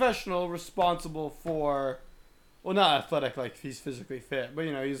professional responsible for. Well, not athletic, like he's physically fit, but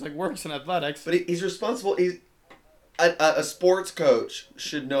you know, he's like works in athletics. But he's responsible. A sports coach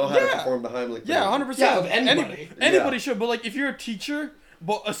should know how to perform the Heimlich. Yeah, 100%. Yeah, of anybody. Anybody should, but like if you're a teacher,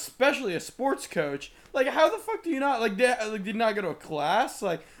 but especially a sports coach, like how the fuck do you not did you not go to a class?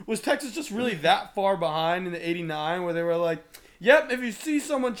 Like was Texas just really that far behind in the '89 where they were like, yep, if you see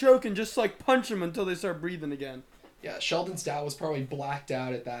someone choking, just like punch them until they start breathing again. Yeah, Sheldon's dad was probably blacked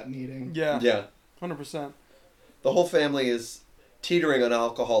out at that meeting. Yeah. Yeah. 100%. The whole family is teetering on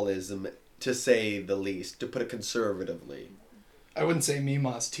alcoholism, to say the least, to put it conservatively. I wouldn't say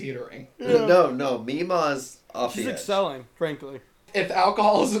Mima's teetering. No, Mima's off She's the edge. excelling, frankly. If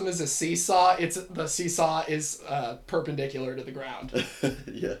alcoholism is a seesaw, the seesaw is perpendicular to the ground.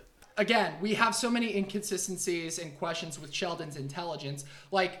 Yeah. Again, we have so many inconsistencies and questions with Sheldon's intelligence.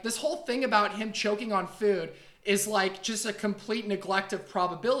 Like, this whole thing about him choking on food is like just a complete neglect of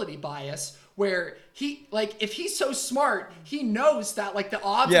probability bias, where he, like, if he's so smart, he knows that, like, the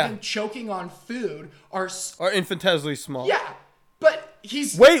odds of him choking on food are infinitesimally small. Yeah, but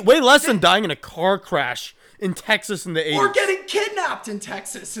he's... Way less than dying in a car crash in Texas in the 80s. Or getting kidnapped in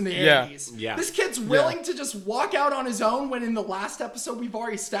Texas in the 80s. Yeah. This kid's willing to just walk out on his own when in the last episode we've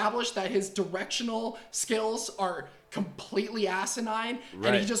already established that his directional skills are completely asinine.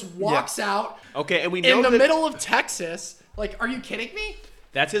 Right. And he just walks out Okay, and we know in the that middle of Texas. Like, are you kidding me?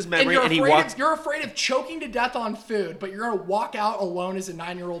 that's his And memory, you're and he afraid, walks. you're afraid of choking to death on food, but you're going to walk out alone as a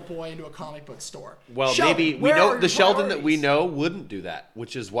 9-year-old boy into a comic book store. Well, Sheldon, maybe we where know are the your Sheldon that we priorities? know wouldn't do that,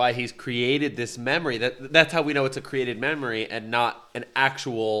 which is why he's created this memory. That's how we know it's a created memory and not an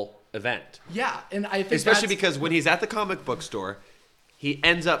actual event. Yeah, and I think Especially that's- because when he's at the comic book store, he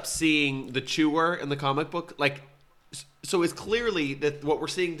ends up seeing the chewer in the comic book. Like, so it's clearly that what we're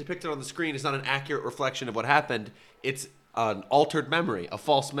seeing depicted on the screen is not an accurate reflection of what happened. It's an altered memory, a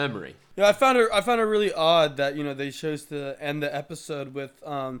false memory. Yeah, I found it really odd that, you know, they chose to end the episode with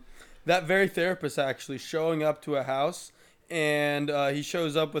that very therapist actually showing up to a house, and he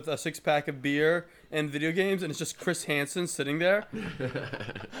shows up with a 6-pack of beer and video games, and it's just Chris Hansen sitting there. It's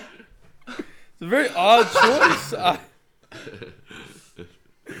a very odd choice.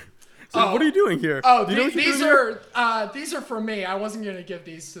 So what are you doing here? Oh, Do you know what you're these doing here? these are for me. I wasn't gonna give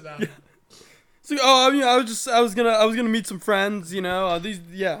these to them. So, I mean, I was gonna meet some friends, you know. There's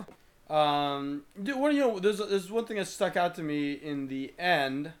one thing that stuck out to me in the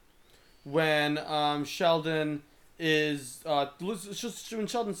end when Sheldon is when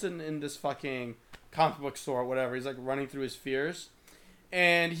Sheldon's sitting in this fucking comic book store or whatever. He's like running through his fears,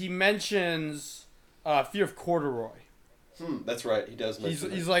 and he mentions fear of corduroy. That's right. He does mention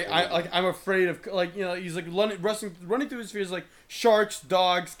He's that. like I'm afraid of, like, you know, he's like running through his fears, like sharks,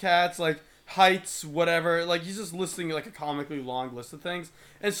 dogs, cats, like heights, whatever. Like he's just listing like a comically long list of things,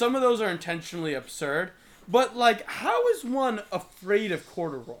 and some of those are intentionally absurd. But like, how is one afraid of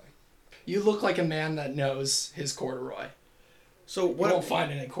corduroy? You look like a man that knows his corduroy. So You what? won't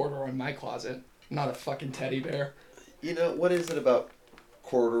find any corduroy in my closet. I'm not a fucking teddy bear. You know, what is it about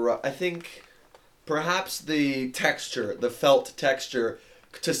corduroy? I think perhaps the texture, the felt texture,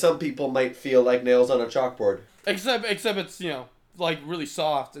 to some people might feel like nails on a chalkboard. Except it's, like really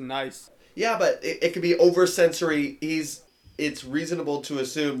soft and nice. Yeah, but it could be over-sensory. It's reasonable to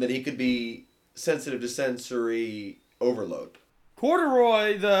assume that he could be sensitive to sensory overload.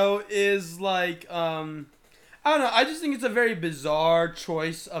 Corduroy, though, is like, I don't know, I just think it's a very bizarre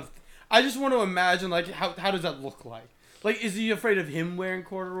choice of... I just want to imagine, like, how does that look like? Like, is he afraid of him wearing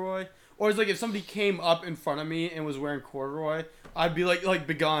corduroy? Or is like, if somebody came up in front of me and was wearing corduroy, I'd be like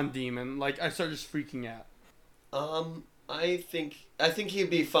begone demon. Like, I'd start just freaking out. I think he'd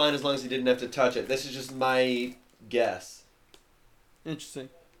be fine as long as he didn't have to touch it. This is just my guess. Interesting.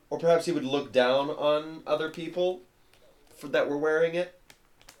 Or perhaps he would look down on other people that were wearing it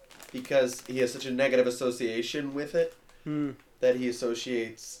because he has such a negative association with it that he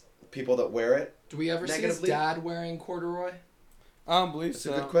associates people that wear it. Do we ever see his dad wearing corduroy? I don't believe That's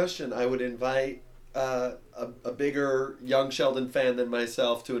so. a good question. I would invite a bigger young Sheldon fan than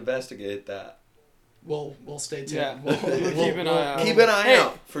myself to investigate that. We'll stay tuned. Yeah. We'll Keep an eye out. Keep an eye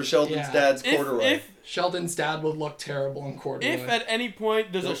out for Sheldon's dad's corduroy. If Sheldon's dad would look terrible in corduroy. If at any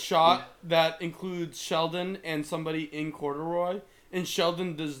point there's a shot that includes Sheldon and somebody in corduroy, and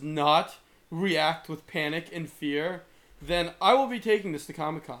Sheldon does not react with panic and fear, then I will be taking this to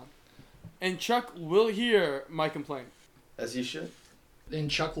Comic-Con. And Chuck will hear my complaint. As you should. And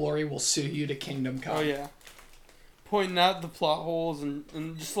Chuck Lorre will sue you to Kingdom Come. Oh, yeah. Pointing out the plot holes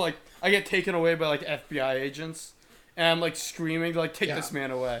and just like, I get taken away by like FBI agents. And I'm like screaming, like, take this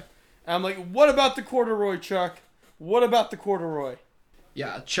man away. And I'm like, what about the corduroy, Chuck? What about the corduroy?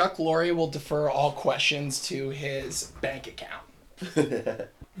 Yeah, Chuck Lorre will defer all questions to his bank account.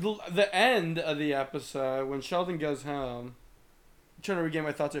 The end of the episode, when Sheldon goes home, I'm trying to regain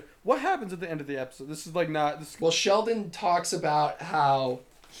my thoughts here. What happens at the end of the episode? This is like not... Well, Sheldon talks about how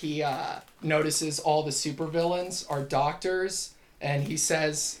he notices all the supervillains are doctors, and he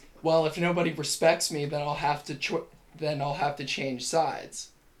says, well, if nobody respects me, then I'll have to change sides.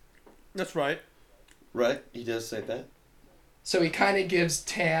 That's right. Right, he does say that. So he kind of gives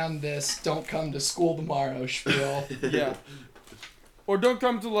Tam this don't come to school tomorrow spiel. Yeah. Or don't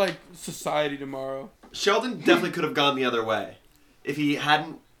come to, like, society tomorrow. Sheldon definitely could have gone the other way. If he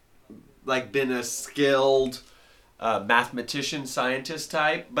hadn't, like, been a skilled mathematician, scientist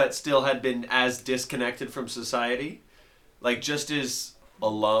type, but still had been as disconnected from society, like, just as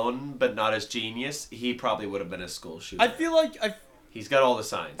alone, but not as genius, he probably would have been a school shooter. I feel like... He's got all the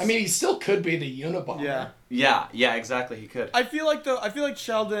signs. I mean, he still could be the Unabomber. Yeah. Yeah, exactly, he could. I feel like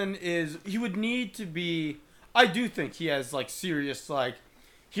Sheldon is... He would need to be... I do think he has, like, serious, like,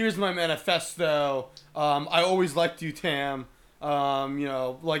 here's my manifesto, I always liked you, Tam,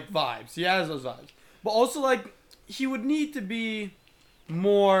 like, vibes. He has those vibes. But also, like, he would need to be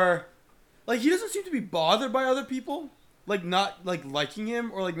more... Like, he doesn't seem to be bothered by other people, like, not, like, liking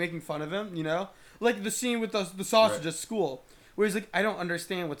him or, like, making fun of him, you know? Like, the scene with the sausage at school, where he's like, I don't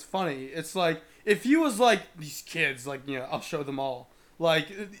understand what's funny. It's like, if he was like, these kids, like, I'll show them all. Like,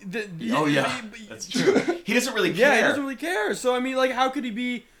 that's true. He doesn't really care. Yeah, he doesn't really care. So, I mean, like, how could he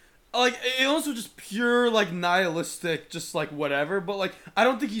be, like, it also just pure, like, nihilistic, just, like, whatever. But, like, I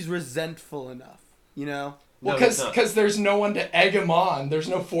don't think he's resentful enough, you know? Well, because there's no one to egg him on. There's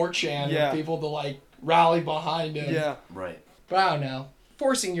no 4chan or people to, like, rally behind him. Yeah. Right. But I don't know.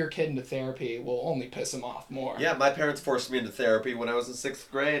 Forcing your kid into therapy will only piss him off more. Yeah, my parents forced me into therapy when I was in 6th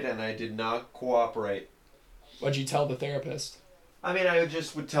grade, and I did not cooperate. What'd you tell the therapist? I mean, I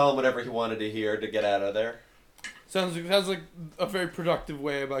just would tell him whatever he wanted to hear to get out of there. Sounds like a very productive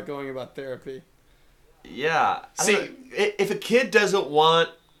way about going about therapy. Yeah. See, if a kid doesn't want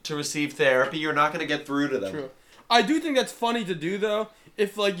to receive therapy, you're not going to get through to them. True. I do think that's funny to do, though,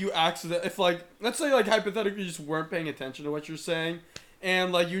 if, like, let's say, like, hypothetically you just weren't paying attention to what you're saying,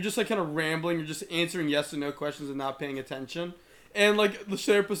 and, like, you're just, like, kind of rambling, you're just answering yes and no questions and not paying attention, and, like, the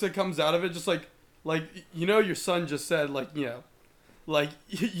therapist that comes out of it just, like, your son just said, like, like,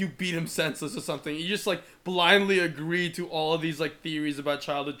 you beat him senseless or something. You just, like, blindly agree to all of these, like, theories about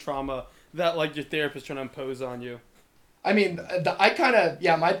childhood trauma that, like, your therapist trying to impose on you. I mean,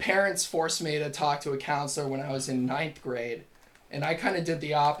 my parents forced me to talk to a counselor when I was in 9th grade. And I kind of did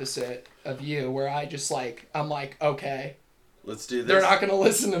the opposite of you, where I just, like, I'm like, okay. Let's do this. They're not going to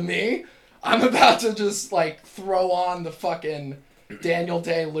listen to me. I'm about to just, like, throw on the fucking Daniel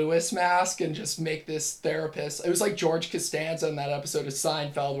Day-Lewis mask and just make this therapist. It was like George Costanza in that episode of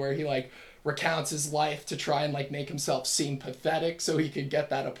Seinfeld where he, like, recounts his life to try and, like, make himself seem pathetic so he could get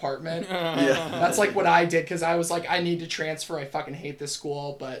that apartment. Yeah. That's, like, what I did, because I was like, I need to transfer. I fucking hate this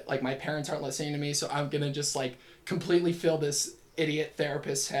school, but, like, my parents aren't listening to me, so I'm going to just, like, completely fill this idiot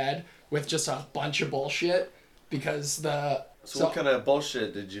therapist's head with just a bunch of bullshit because So what kind of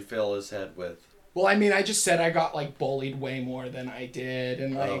bullshit did you fill his head with? Well, I mean, I just said I got like bullied way more than I did,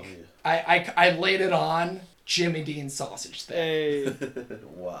 and like yeah. I laid it on Jimmy Dean sausage thing. Hey.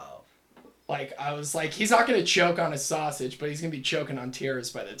 Wow. Like, I was like, he's not gonna choke on a sausage, but he's gonna be choking on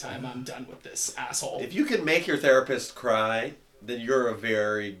tears by the time I'm done with this asshole. If you can make your therapist cry, then you're a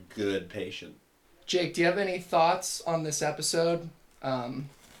very good patient. Jake, do you have any thoughts on this episode?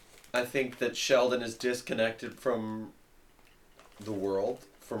 I think that Sheldon is disconnected from the world,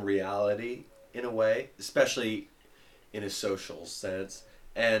 from reality, in a way, especially in a social sense.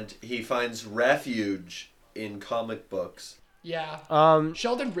 And he finds refuge in comic books. Yeah.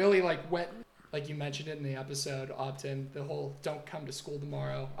 Sheldon really went, like you mentioned it in the episode, Aubtin, the whole "don't come to school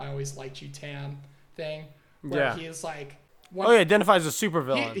tomorrow, I always liked you, Tam" thing, where he is like, he identifies as a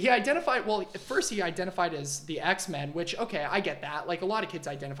supervillain. He identified, well, at first he identified as the X-Men, which, okay, I get that. Like, a lot of kids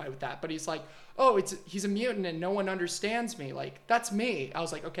identify with that. But he's like, oh, he's a mutant and no one understands me. Like, that's me. I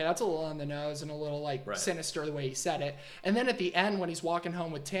was like, okay, that's a little on the nose and a little, sinister the way he said it. And then at the end, when he's walking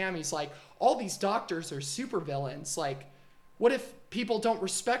home with Tam, he's like, all these doctors are supervillains. Like, what if people don't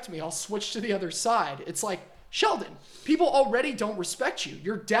respect me? I'll switch to the other side. It's like, Sheldon, people already don't respect you.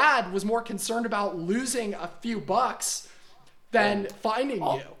 Your dad was more concerned about losing a few bucks than finding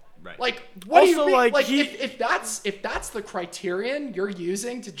you. Right. Like, what Also, do you mean? like, Like, if that's the criterion you're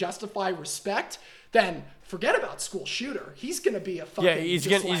using to justify respect, then forget about school shooter. He's gonna be a fucking he's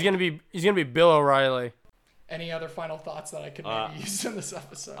gonna be Bill O'Reilly. Any other final thoughts that I could maybe use in this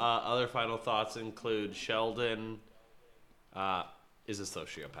episode? Other final thoughts include Sheldon is a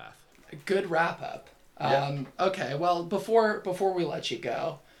sociopath. Good wrap up. Okay, well, before we let you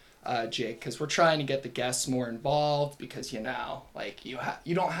go, Jake, because we're trying to get the guests more involved, because you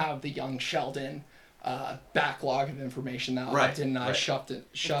don't have the young Sheldon backlog of information that Aubtin and I shoved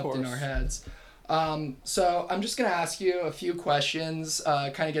in our heads. So I'm just gonna ask you a few questions,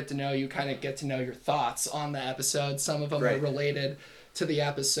 kind of get to know you, kind of get to know your thoughts on the episode. Some of them are related to the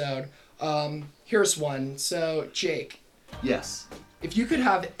episode. Here's one. So Jake. Yes. If you could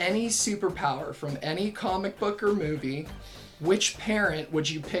have any superpower from any comic book or movie, which parent would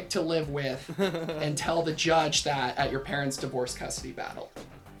you pick to live with and tell the judge that at your parents' divorce custody battle?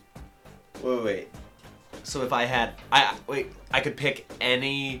 Wait. So if I could pick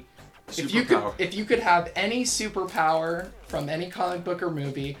any superpower. If you could have any superpower from any comic book or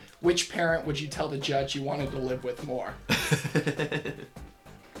movie, which parent would you tell the judge you wanted to live with more?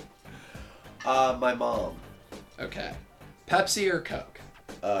 My mom. Okay. Pepsi or Coke?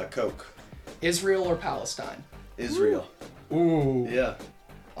 Coke. Israel or Palestine? Israel. Ooh. Yeah.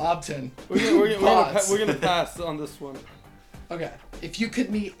 Aubtin. We're gonna pass on this one. Okay. If you could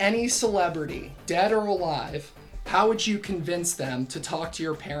meet any celebrity, dead or alive, how would you convince them to talk to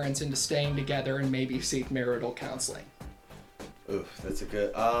your parents into staying together and maybe seek marital counseling? Oof, that's a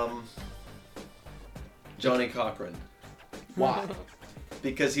good. Johnny Cochran. Why?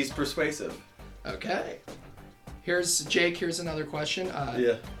 Because he's persuasive. Okay. Here's another question.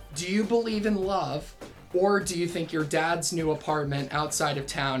 Yeah. Do you believe in love, or do you think your dad's new apartment outside of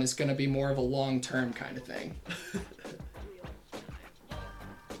town is going to be more of a long-term kind of thing?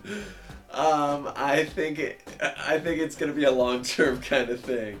 I think it's gonna be a long-term kind of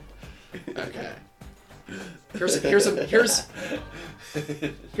thing. Okay. Here's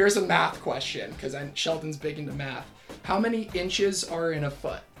a math question, because Sheldon's big into math. How many inches are in a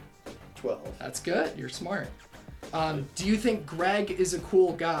foot? 12. That's good. You're smart. Do you think Greg is a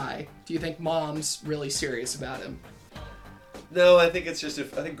cool guy? Do you think Mom's really serious about him? No, I think it's just. I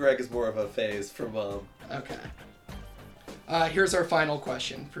think Greg is more of a phase for Mom. Okay. Here's our final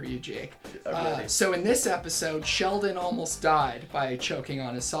question for you, Jake. I'm ready. So in this episode, Sheldon almost died by choking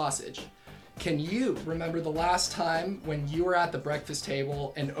on his sausage. Can you remember the last time when you were at the breakfast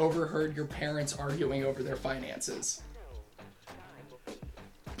table and overheard your parents arguing over their finances?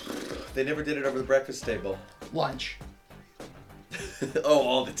 They never did it over the breakfast table. Lunch. Oh,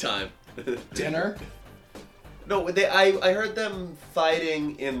 all the time. Dinner. No, I heard them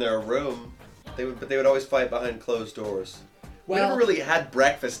fighting in their room. They would always fight behind closed doors. We never really had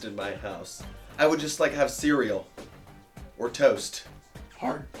breakfast in my house. I would just have cereal or toast.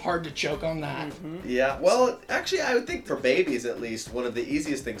 Hard to choke on that. Mm-hmm. Yeah. Well, actually, I would think for babies at least one of the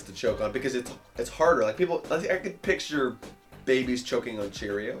easiest things to choke on, because it's harder. I could picture babies choking on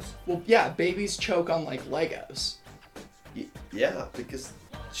Cheerios. Well, yeah, babies choke on Legos. Yeah, because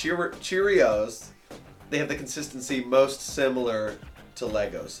Cheerios, they have the consistency most similar to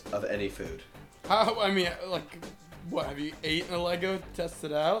Legos of any food. How? I mean, what have you eaten a Lego?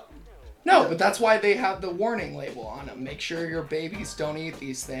 Tested out? No, but that's why they have the warning label on them. Make sure your babies don't eat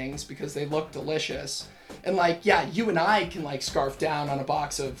these things because they look delicious. And like, yeah, you and I can like scarf down on a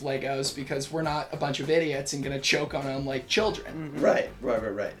box of Legos because we're not a bunch of idiots and gonna choke on them like children. Right.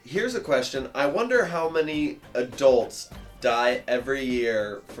 Here's a question. I wonder how many adults die every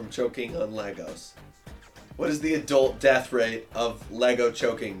year from choking on Legos. What is the adult death rate of Lego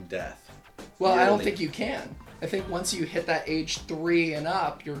choking death? Well, Yearly. I don't think you can. I think once you hit that age 3 and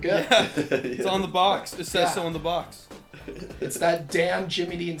up, you're good. It's on the box. It says so on the box. It's that damn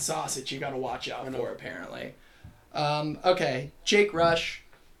Jimmy Dean sausage you gotta watch out for, apparently. Okay, Jake Rush,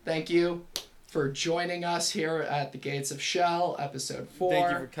 thank you for joining us here at the Gates of Shell, episode 4.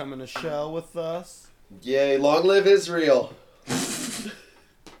 Thank you for coming to Shell with us. Yay, long live Israel.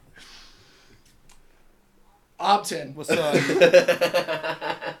 Aubtin, What's up?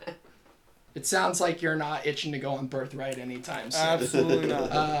 it sounds like you're not itching to go on Birthright anytime soon. Absolutely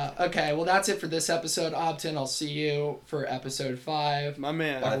not. Okay, well that's it for this episode, Aubtin. I'll see you for episode 5. My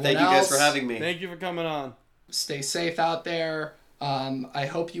man. Thank you guys for having me. Thank you for coming on. Stay safe out there. I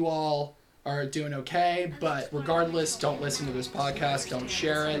hope you all are doing okay, but regardless, don't listen to this podcast, don't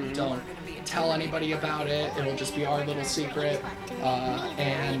share it, don't tell anybody about it. It'll just be our little secret.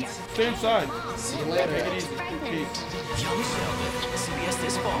 And Stay inside. see you later. Take it easy. Peace. Young Sheldon, CBS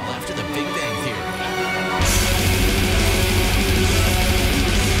this fall after The Big Bang Theory.